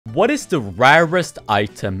What is the rarest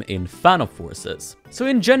item in Fan of Forces? So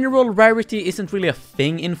in general, rarity isn't really a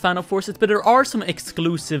thing in Fan of Forces, but there are some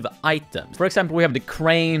exclusive items. For example, we have the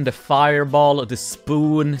crane, the fireball, the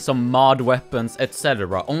spoon, some mod weapons,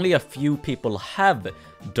 etc. Only a few people have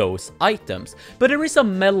those items. But there is a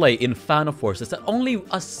melee in Fan of Forces that only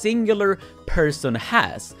a singular person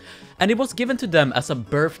has, and it was given to them as a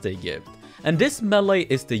birthday gift. And this melee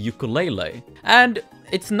is the ukulele. And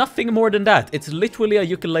it's nothing more than that. It's literally a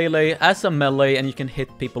ukulele as a melee, and you can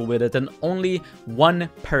hit people with it, and only one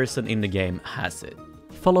person in the game has it.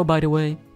 Follow, by the way.